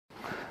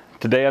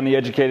Today on The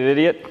Educated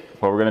Idiot,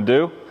 what we're gonna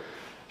do,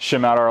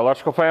 shim out our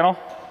electrical panel,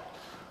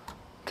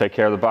 take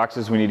care of the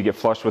boxes we need to get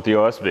flushed with the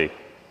OSB.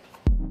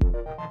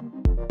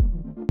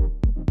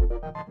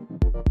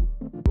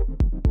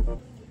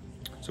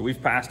 So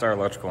we've passed our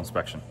electrical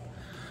inspection.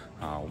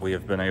 We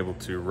have been able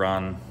to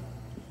run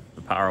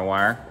the power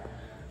wire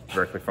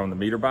directly from the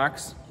meter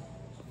box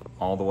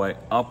all the way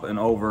up and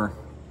over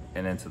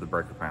and into the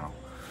breaker panel.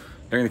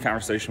 During the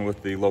conversation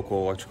with the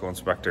local electrical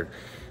inspector,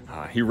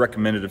 he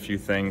recommended a few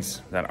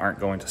things that aren't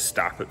going to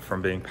stop it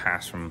from being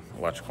passed from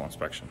electrical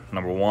inspection.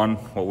 Number one,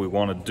 what we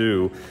want to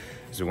do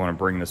is we want to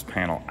bring this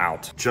panel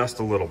out just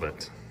a little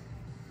bit.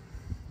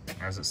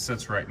 As it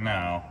sits right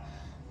now,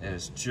 it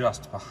is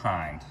just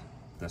behind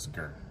this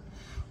girth.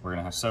 We're going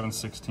to have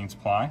 7/16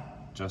 ply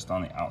just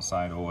on the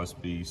outside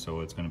OSB, so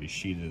it's going to be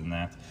sheeted in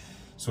that.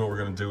 So what we're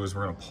going to do is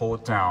we're going to pull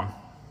it down,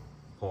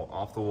 pull it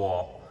off the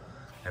wall,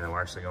 and then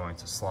we're actually going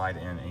to slide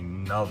in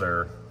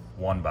another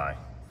 1x.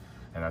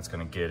 And that's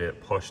gonna get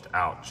it pushed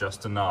out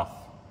just enough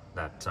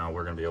that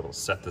we're gonna be able to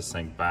set this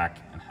thing back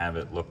and have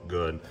it look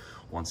good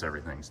once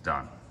everything's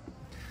done.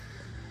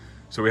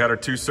 So we had our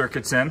 2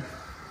 circuits in.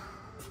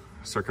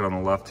 Circuit on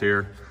the left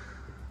here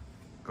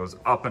goes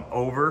up and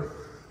over,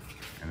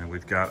 and then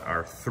we've got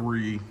our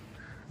 3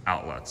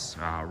 outlets.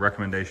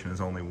 Recommendation is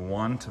only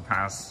 1 to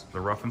pass the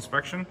rough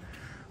inspection,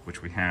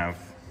 which we have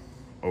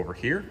over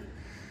here.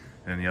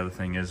 And the other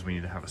thing is we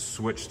need to have a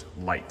switched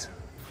light.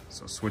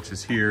 So switch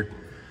is here,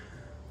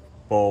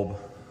 bulb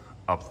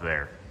up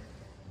there.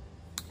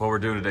 What we're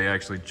doing today, I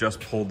actually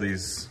just pulled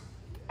these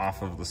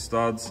off of the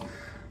studs.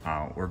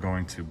 We're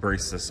going to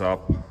brace this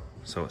up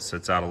so it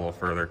sits out a little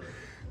further.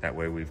 That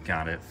way we've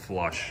got it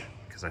flush,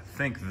 because I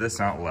think this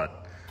outlet,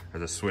 or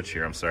the switch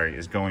here, I'm sorry,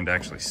 is going to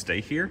actually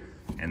stay here,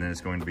 and then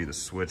it's going to be the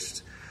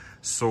switched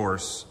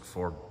source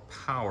for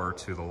power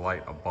to the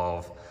light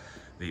above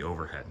the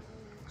overhead.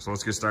 So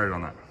let's get started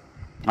on that.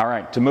 All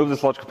right, to move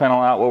this electrical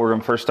panel out, what we're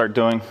gonna first start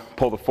doing,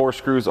 pull the 4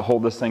 screws that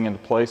hold this thing into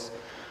place,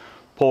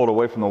 pull it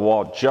away from the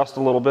wall just a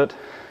little bit,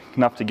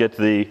 enough to get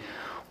the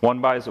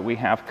 1x's that we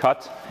have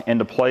cut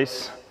into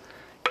place,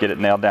 get it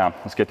nailed down.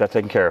 Let's get that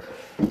taken care of.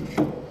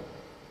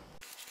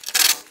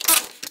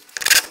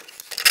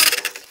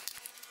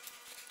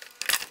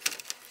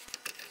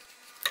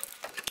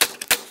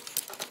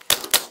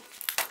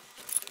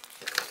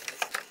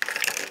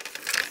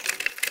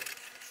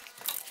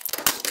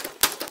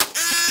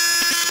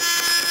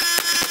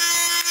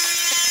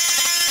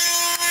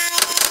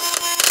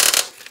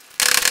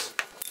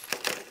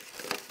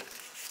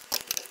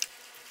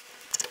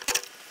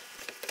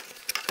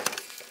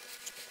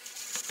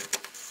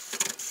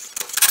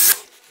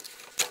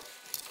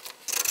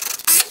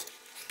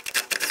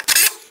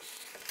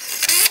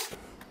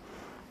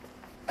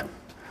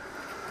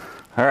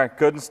 All right,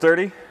 good and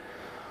sturdy.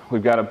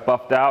 We've got it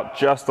buffed out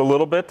just a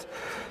little bit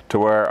to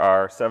where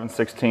our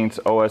 7/16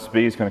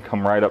 OSB is going to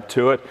come right up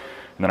to it,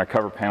 and then our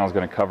cover panel is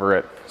going to cover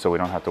it so we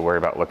don't have to worry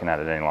about looking at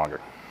it any longer.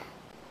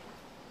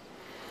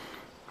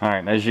 All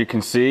right, as you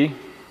can see,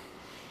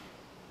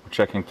 we're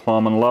checking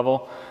plumb and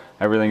level.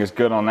 Everything is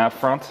good on that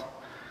front.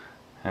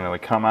 And then we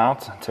come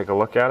out and take a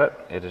look at it.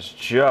 It is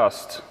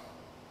just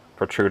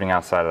protruding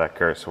outside of that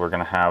girth, so we're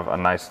going to have a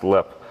nice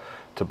lip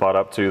to butt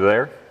up to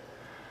there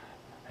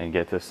and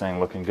get this thing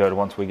looking good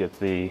once we get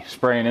the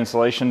spray and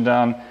insulation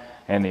done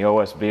and the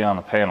OSB on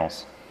the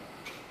panels.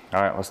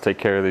 All right, let's take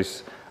care of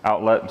these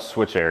outlet and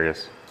switch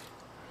areas.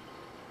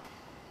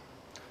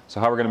 So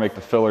how we're gonna make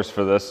the fillers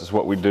for this is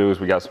what we do is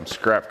we got some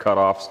scrap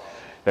cutoffs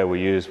that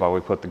we use while we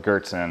put the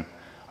girths in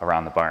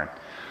around the barn.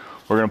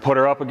 We're gonna put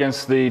her up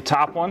against the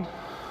top one.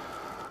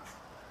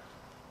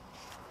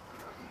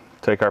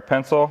 Take our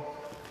pencil,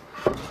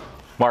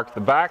 mark the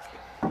back,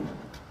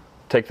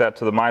 take that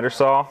to the miter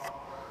saw,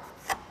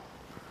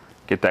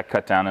 get that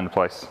cut down into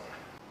place.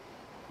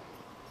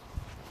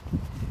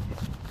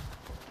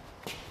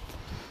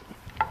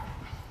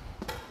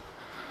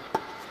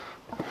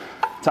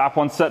 Top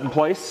one set in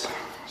place.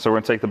 So we're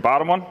gonna take the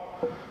bottom one,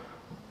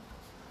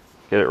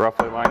 get it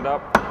roughly lined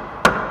up.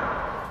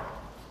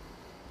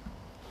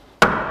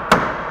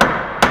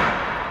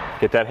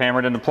 Get that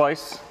hammered into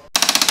place.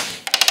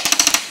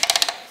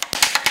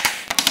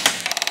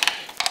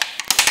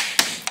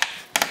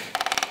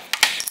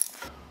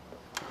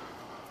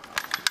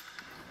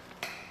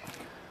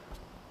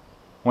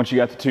 Once you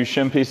got the 2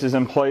 shim pieces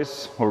in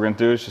place, what we're going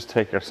to do is just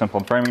take our simple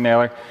framing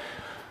nailer,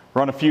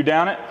 run a few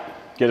down it,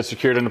 get it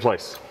secured into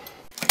place.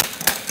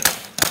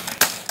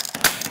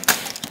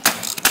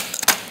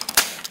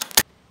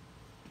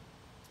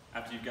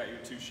 After you've got your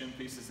 2 shim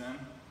pieces in,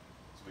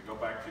 so we go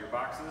back to your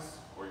boxes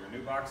or your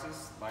new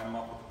boxes, line them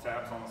up with the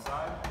tabs on the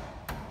side,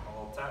 a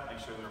little tap, make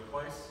sure they're in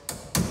place.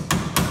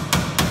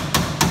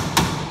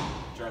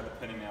 Drive the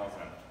pinning nails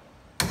in.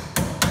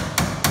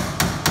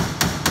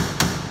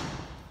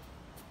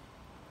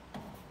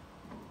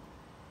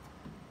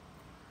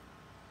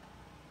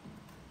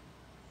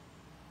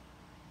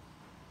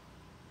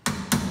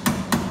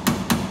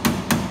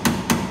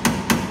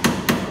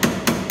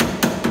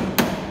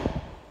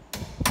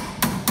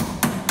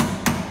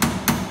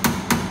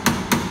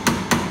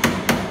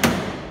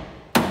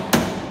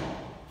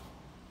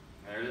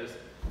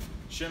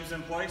 Shims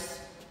in place.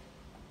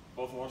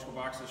 Both electrical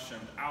boxes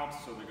shimmed out,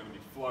 so they're going to be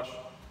flush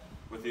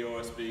with the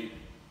OSB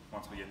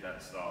once we get that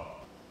installed.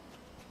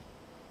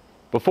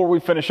 Before we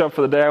finish up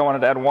for the day, I wanted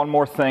to add one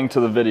more thing to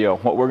the video.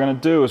 What we're going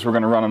to do is we're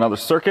going to run another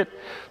circuit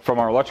from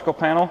our electrical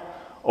panel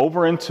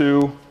over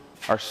into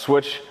our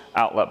switch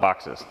outlet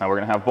boxes. Now we're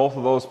going to have both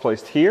of those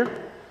placed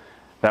here.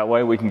 That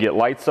way we can get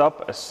lights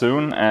up as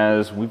soon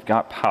as we've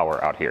got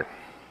power out here.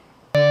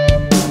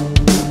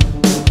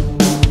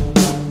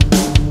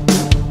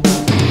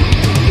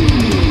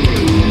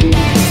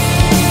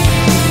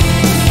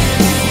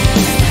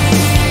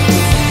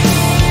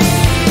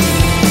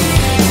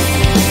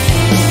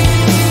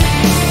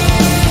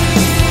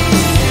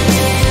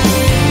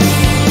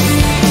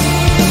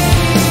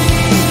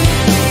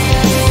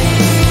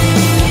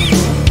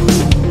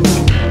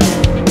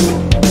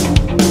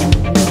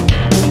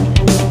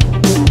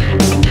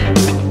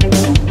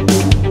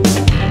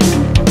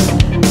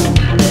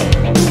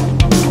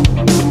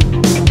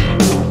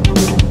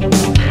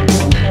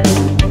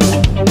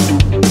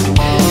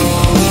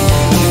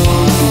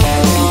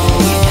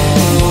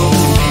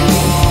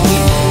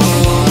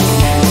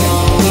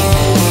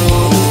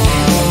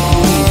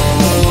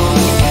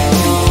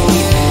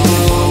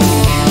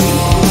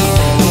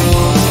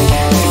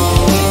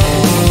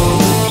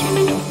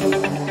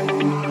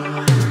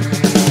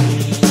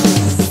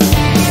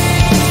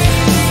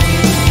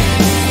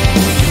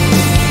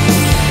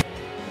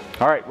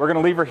 All right, we're gonna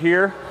leave her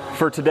here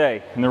for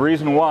today. And the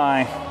reason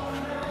why,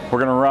 we're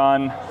gonna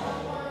run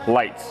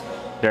lights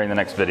during the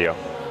next video.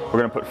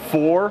 We're gonna put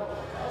 4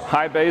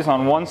 high bays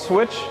on one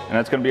switch, and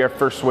that's gonna be our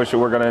first switch that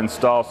we're gonna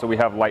install so we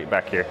have light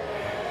back here.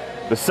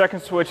 The second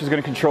switch is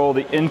gonna control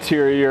the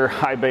interior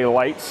high bay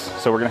lights.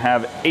 So we're gonna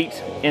have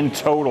 8 in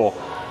total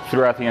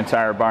throughout the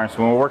entire barn.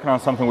 So when we're working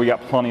on something, we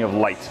got plenty of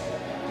light.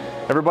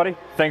 Everybody,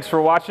 thanks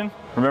for watching.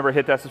 Remember,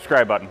 hit that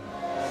subscribe button.